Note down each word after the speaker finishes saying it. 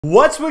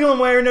What's wiggling,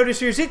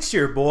 Warenoticers? It's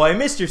your boy,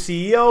 Mr.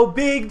 CEO,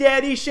 Big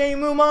Daddy Shane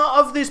Mumma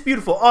of this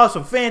beautiful,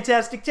 awesome,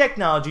 fantastic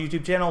technology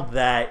YouTube channel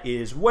that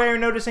is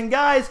Warenotice. And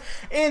guys,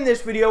 in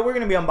this video, we're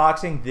going to be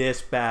unboxing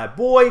this bad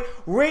boy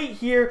right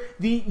here,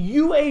 the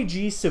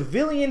UAG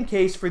civilian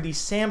case for the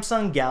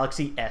Samsung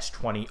Galaxy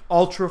S20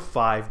 Ultra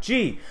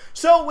 5G.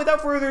 So,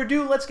 without further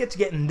ado, let's get to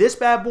getting this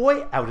bad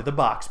boy out of the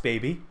box,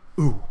 baby.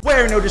 Ooh.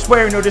 Warenotice,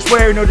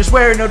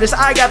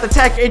 I got the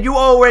tech and you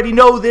already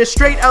know this.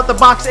 Straight out the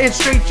box and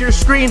straight to your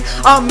screen,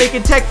 I'm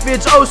making tech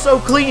vids oh so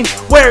clean.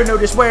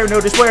 Warenotice,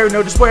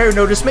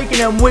 making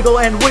them wiggle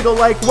and wiggle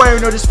like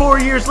Warenotice.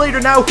 4 years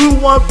later now, who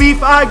want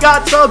beef? I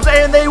got subs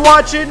and they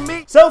watching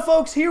me. So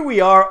folks, here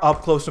we are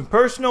up close and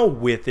personal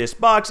with this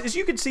box. As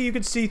you can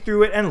see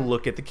through it and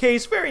look at the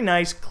case. Very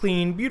nice,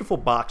 clean, beautiful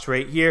box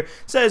right here. It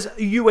says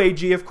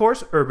UAG, of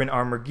course, Urban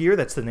Armor Gear,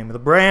 that's the name of the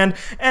brand.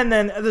 And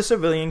then the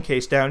civilian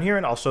case down here,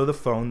 and also the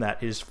phone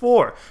that is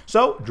for.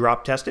 So,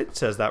 drop tested,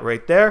 says that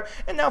right there.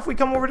 And now if we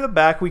come over to the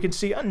back, we can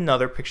see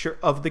another picture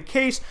of the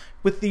case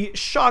with the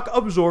shock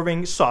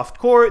absorbing soft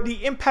core,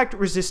 the impact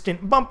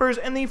resistant bumpers,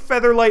 and the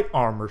Featherlight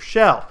armor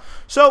shell.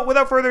 So,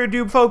 without further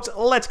ado, folks,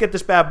 let's get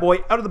this bad boy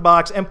out of the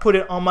box and put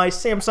it on my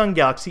Samsung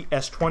Galaxy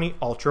S20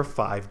 Ultra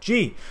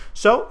 5G.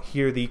 So,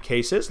 here are the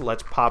cases.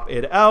 Let's pop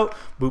it out.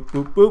 Boop,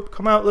 boop, boop.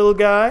 Come out, little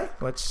guy.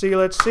 Let's see.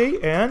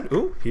 And,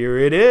 ooh, here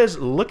it is.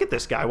 Look at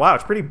this guy. Wow,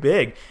 it's pretty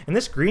big. And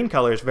this green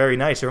color is very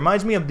nice. It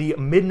reminds me of the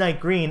midnight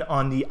green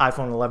on the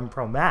iPhone 11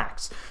 Pro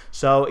Max.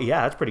 So,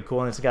 yeah, that's pretty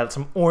cool. And it's got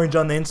some orange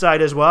on the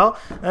inside as well.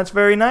 That's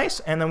very nice.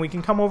 And then we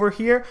can come over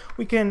here.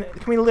 Can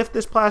we lift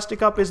this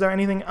plastic up? Is there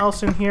anything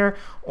else in here?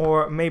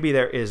 Or maybe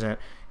there isn't.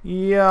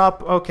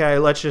 Yup, okay,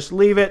 let's just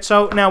leave it.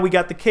 So now we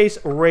got the case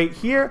right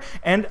here,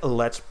 and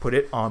let's put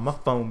it on my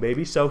phone,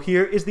 baby. So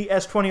here is the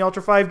S20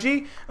 Ultra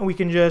 5G, and we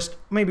can just,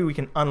 maybe we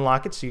can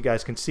unlock it so you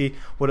guys can see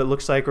what it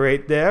looks like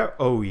right there.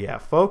 Oh yeah,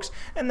 folks.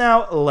 And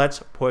now let's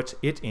put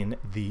it in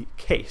the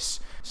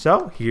case.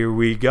 So here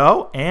we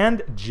go,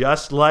 and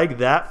just like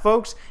that,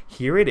 folks,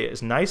 here it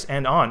is, nice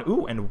and on.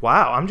 Ooh, and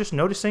wow, I'm just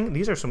noticing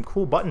these are some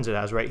cool buttons it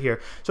has right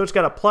here. So it's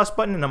got a plus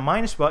button and a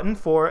minus button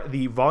for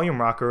the volume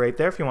rocker right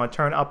there if you want to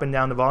turn up and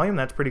down the volume.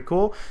 That's pretty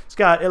cool. It's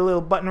got a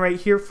little button right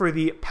here for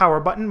the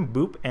power button,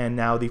 boop, and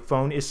now the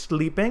phone is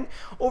sleeping.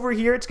 Over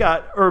here, it's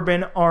got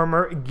Urban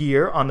Armor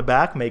Gear on the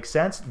back, makes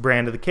sense,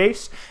 brand of the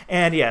case.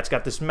 And yeah, it's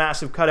got this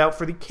massive cutout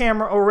for the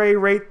camera array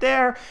right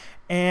there.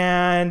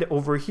 And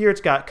over here,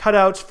 it's got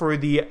cutouts for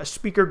the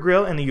speaker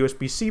grill and the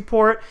USB-C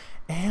port.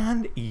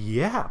 And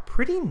yeah,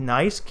 pretty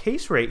nice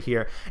case right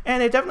here.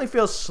 And it definitely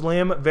feels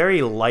slim,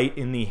 very light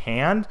in the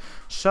hand.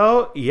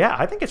 So yeah,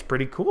 I think it's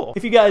pretty cool.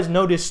 If you guys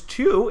notice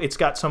too, it's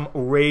got some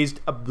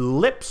raised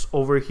lips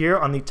over here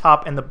on the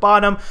top and the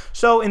bottom.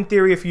 So in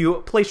theory, if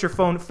you place your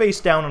phone face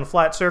down on a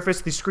flat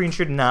surface, the screen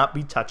should not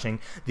be touching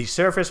the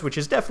surface, which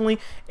is definitely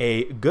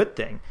a good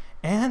thing.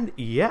 And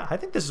yeah, I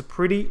think this is a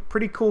pretty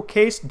cool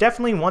case.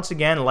 Definitely, once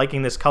again,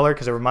 liking this color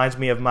because it reminds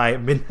me of my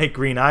midnight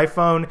green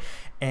iPhone.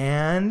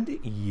 And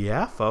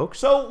yeah, folks.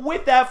 So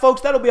with that,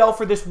 folks, that'll be all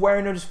for this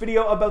Warenotice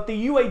video about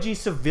the UAG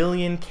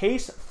civilian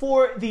case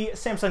for the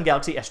Samsung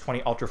Galaxy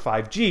S20 Ultra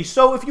 5G.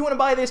 So if you want to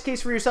buy this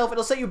case for yourself,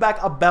 it'll set you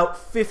back about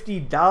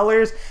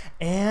 $50.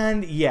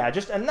 And yeah,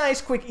 just a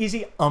nice, quick,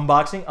 easy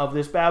unboxing of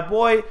this bad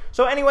boy.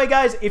 So anyway,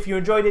 guys, if you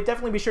enjoyed it,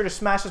 definitely be sure to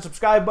smash the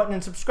subscribe button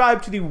and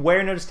subscribe to the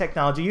Warenotice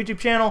Technology YouTube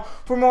channel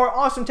for more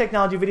awesome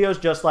technology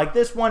videos just like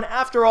this one.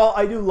 After all,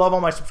 I do love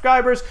all my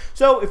subscribers.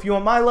 So if you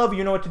want my love,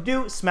 you know what to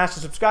do. Smash the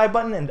subscribe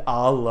button and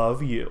I'll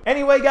love you.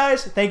 Anyway,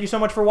 guys, thank you so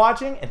much for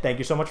watching and thank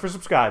you so much for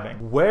subscribing.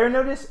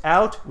 Warenotice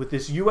out with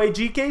this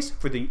UAG case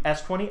for the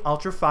S20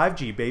 Ultra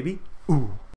 5G, baby. Ooh.